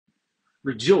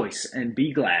Rejoice and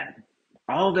be glad.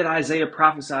 All that Isaiah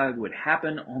prophesied would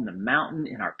happen on the mountain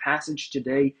in our passage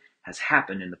today has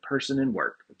happened in the person and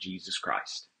work of Jesus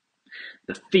Christ.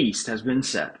 The feast has been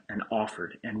set and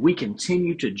offered, and we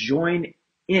continue to join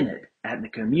in it at the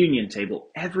communion table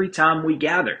every time we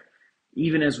gather,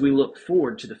 even as we look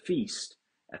forward to the feast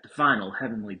at the final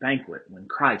heavenly banquet when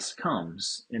Christ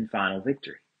comes in final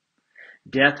victory.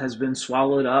 Death has been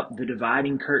swallowed up, the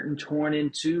dividing curtain torn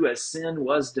in two as sin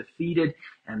was defeated,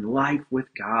 and life with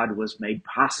God was made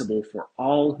possible for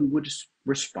all who would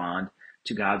respond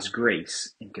to God's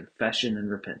grace in confession and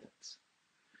repentance.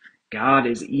 God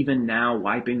is even now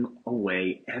wiping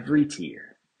away every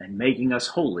tear and making us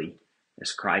holy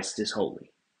as Christ is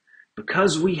holy.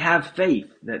 Because we have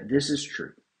faith that this is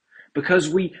true, because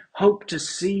we hope to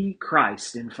see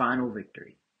Christ in final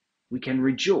victory, we can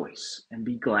rejoice and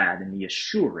be glad in the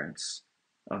assurance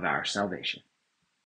of our salvation.